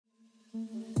Oh,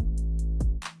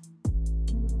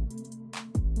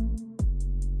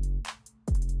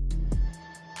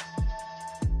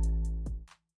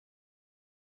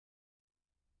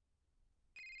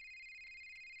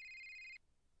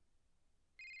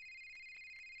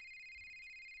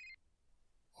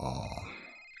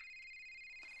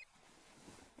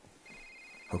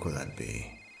 who could that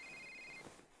be?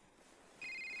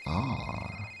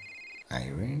 Ah,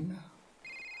 Irene?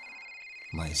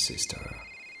 My sister.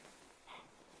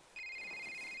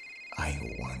 I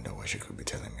wonder what she could be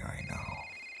telling me right now.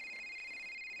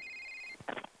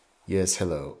 Yes,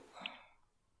 hello.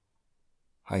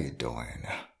 How you doing?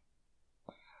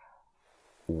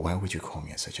 Why would you call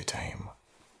me at such a time?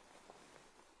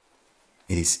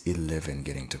 It is 11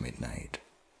 getting to midnight.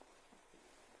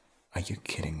 Are you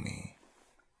kidding me?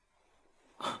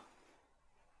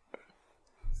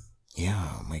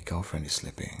 Yeah, my girlfriend is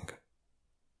sleeping.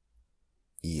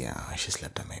 Yeah, she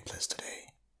slept at my place today.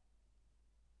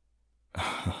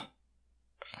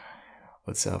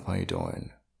 What's up? How you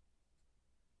doing?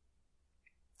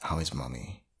 How is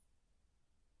mommy?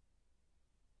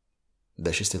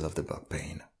 Does she still have the back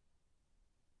pain?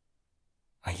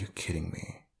 Are you kidding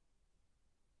me?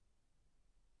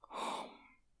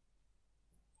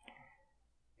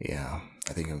 Yeah,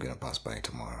 I think I'm gonna pass by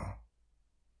tomorrow.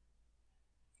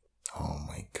 Oh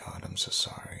my god, I'm so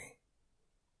sorry.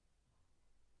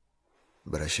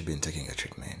 But I should be taking a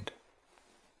treatment.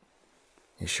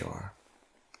 You sure?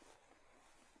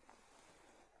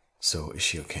 So, is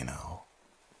she okay now?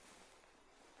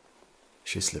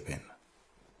 She's sleeping.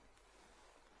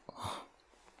 Oh.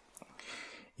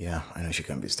 Yeah, I know she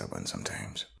can be stubborn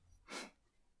sometimes.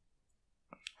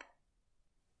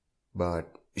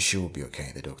 But she will be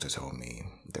okay. The doctor told me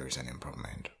there is an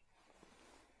improvement.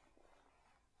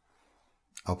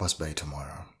 I'll pass by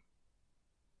tomorrow.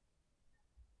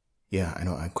 Yeah, I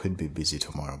know I could be busy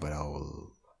tomorrow, but I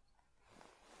will...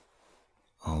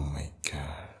 Oh my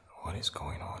god, what is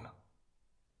going on?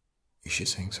 Is she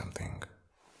saying something?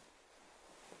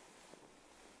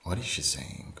 What is she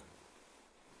saying?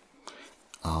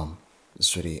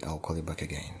 Sweetie, I'll call you back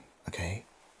again, okay?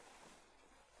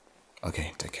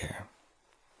 Okay, take care.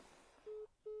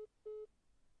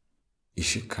 Is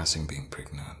she cussing being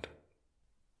pregnant?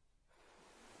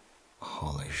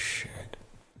 Holy shit.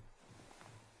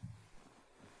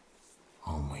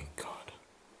 Oh my god.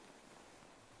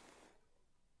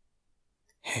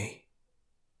 Hey.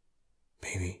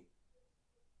 Baby.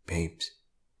 Babes.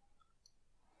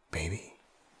 Baby.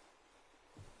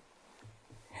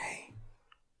 Hey.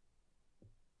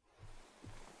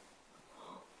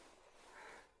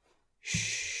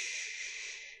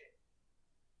 Shh.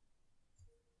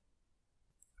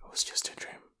 It was just a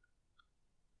dream.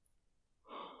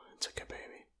 It's okay,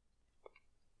 baby.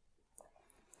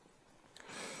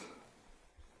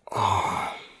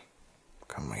 Oh,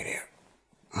 come right here.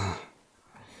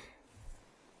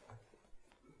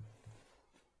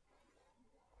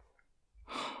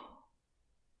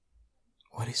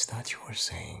 What is that you were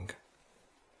saying?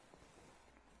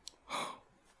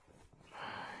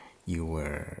 You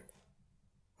were...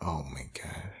 Oh my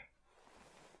god.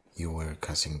 You were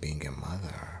cussing being a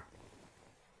mother.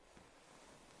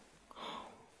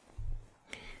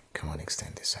 Come on,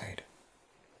 extend this side.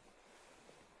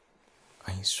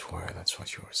 I swear that's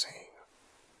what you were saying.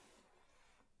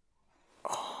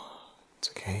 Oh, it's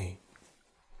okay.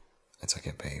 It's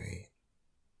okay, baby.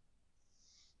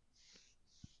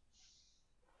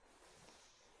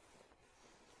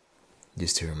 Do you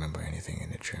still remember anything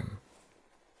in the dream?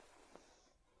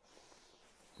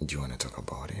 Do you want to talk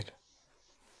about it?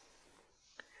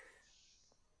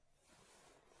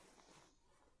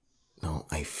 No,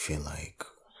 I feel like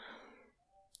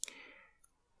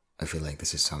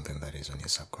this is something that is on your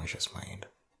subconscious mind.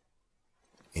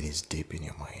 It is deep in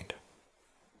your mind.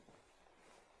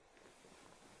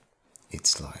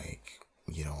 It's like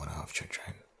you don't want to have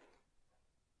children.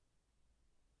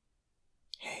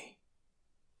 Hey,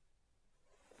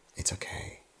 it's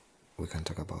okay. We can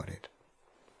talk about it.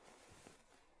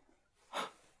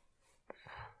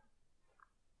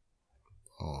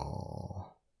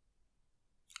 Oh,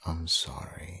 I'm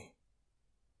sorry.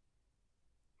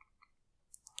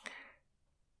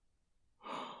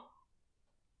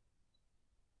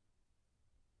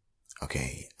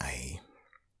 Okay, I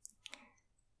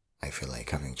feel like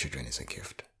having children is a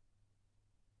gift.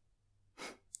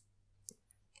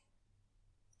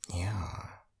 Yeah.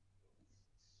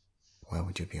 Why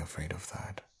would you be afraid of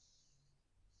that?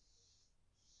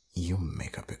 You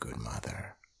make up a good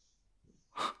mother.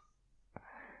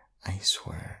 I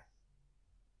swear.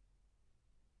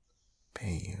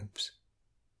 Babes.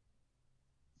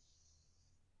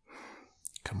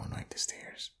 Come on, wipe these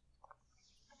tears.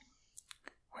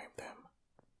 Wipe them.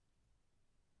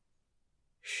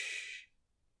 Shh.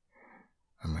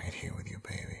 I'm right here with you,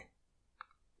 baby.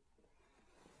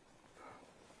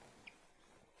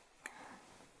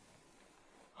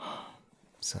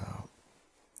 So,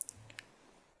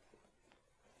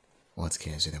 what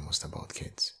scares you the most about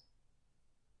kids?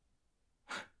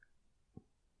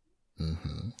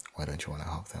 Why don't you want to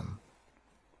help them?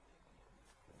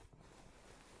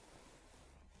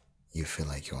 You feel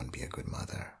like you won't be a good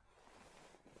mother.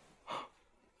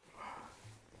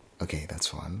 Okay,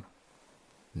 that's one.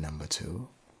 Number two.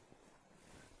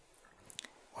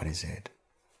 What is it?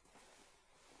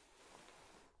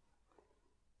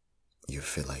 You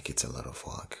feel like it's a lot of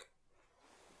work.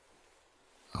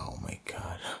 Oh my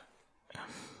god.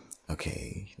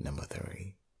 Okay, number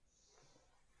three.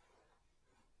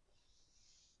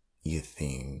 You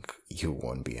think you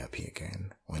won't be happy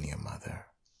again when you're a mother.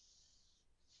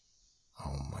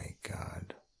 Oh my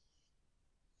god.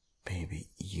 Baby,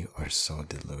 you are so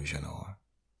delusional.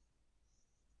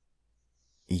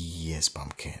 Yes,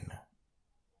 pumpkin.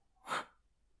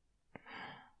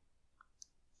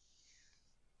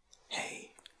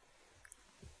 Hey.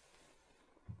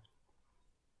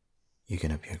 You're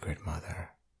gonna be a great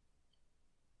mother.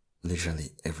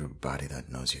 Literally everybody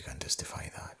that knows you can testify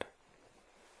that.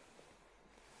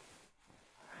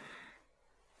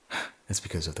 It's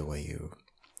because of the way you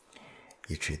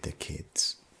treat the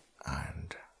kids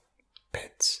and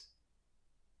pets.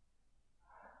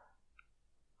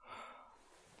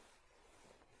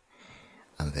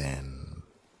 And then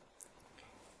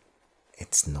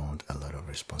it's not a lot of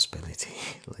responsibility,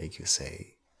 like you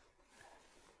say.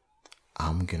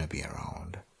 I'm gonna be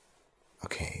around,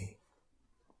 okay?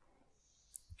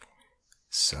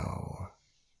 So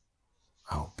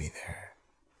I'll be there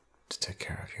to take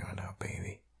care of you and our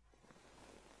baby.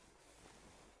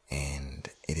 And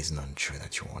it is not true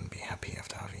that you won't be happy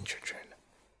after having children.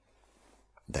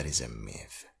 That is a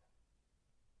myth.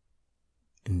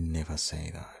 Never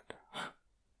say that.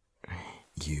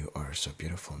 You are so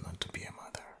beautiful not to be a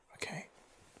mother, okay?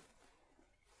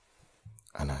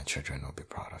 And our children will be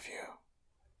proud of you.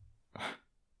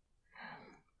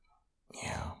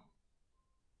 Yeah.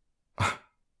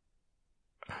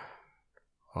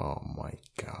 Oh my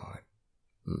god.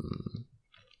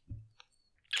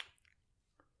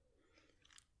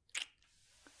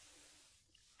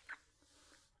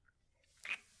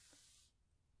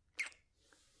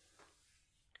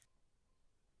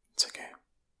 It's okay.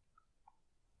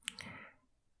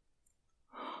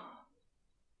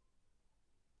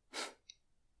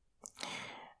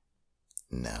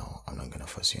 No, I'm not gonna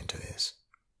force you into this.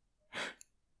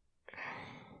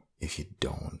 If you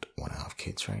don't want to have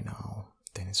kids right now,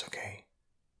 then it's okay.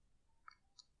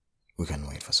 We can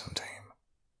wait for some time.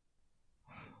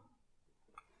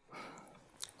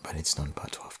 But it's not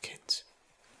bad to have kids.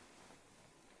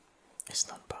 It's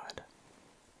not bad.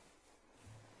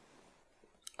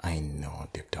 I know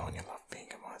deep down you love being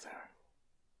a mother.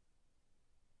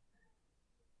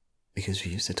 Because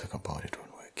we used to talk about it when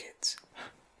we were kids.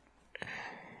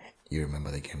 You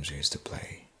remember the games we used to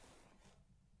play?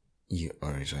 You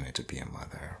always wanted to be a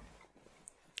mother.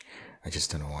 I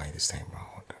just don't know why this time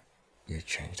round you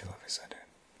changed all of a sudden.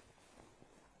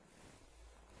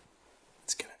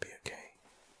 It's gonna be okay.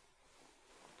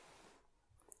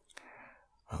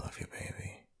 I love you,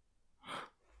 baby.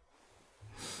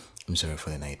 I'm sorry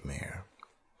for the nightmare.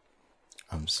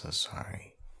 I'm so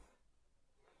sorry.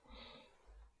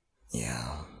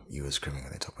 Yeah, you were screaming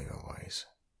at the top of your voice.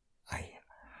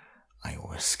 I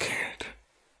was scared.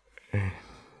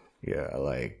 Yeah,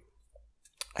 like,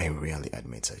 I rarely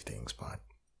admit such things, but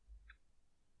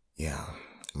yeah,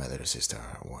 my little sister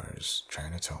was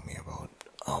trying to tell me about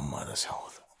our mother's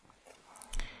health.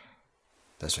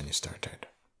 That's when you started.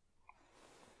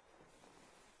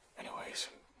 Anyways,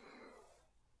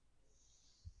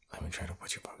 let me try to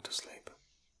put you back to sleep.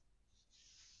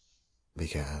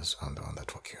 Because I'm the one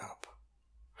that woke you up.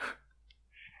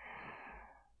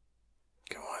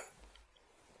 Come on.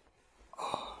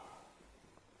 Oh.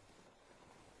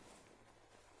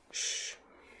 Shh.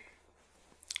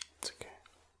 It's okay.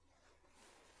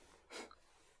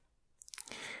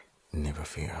 Never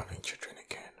fear having children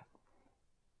again.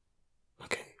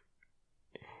 Okay?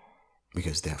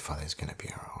 Because their father is gonna be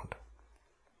around.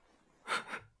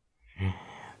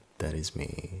 That is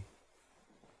me.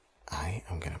 I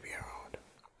am gonna be around.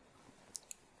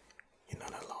 You're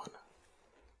not alone.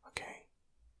 Okay?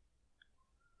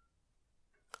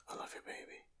 I love you,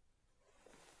 baby.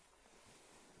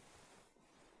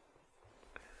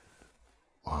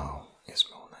 Wow, you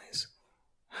smell nice.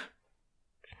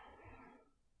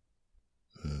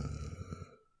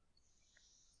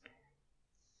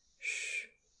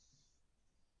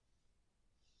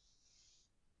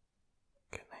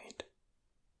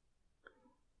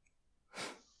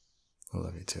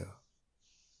 love you too.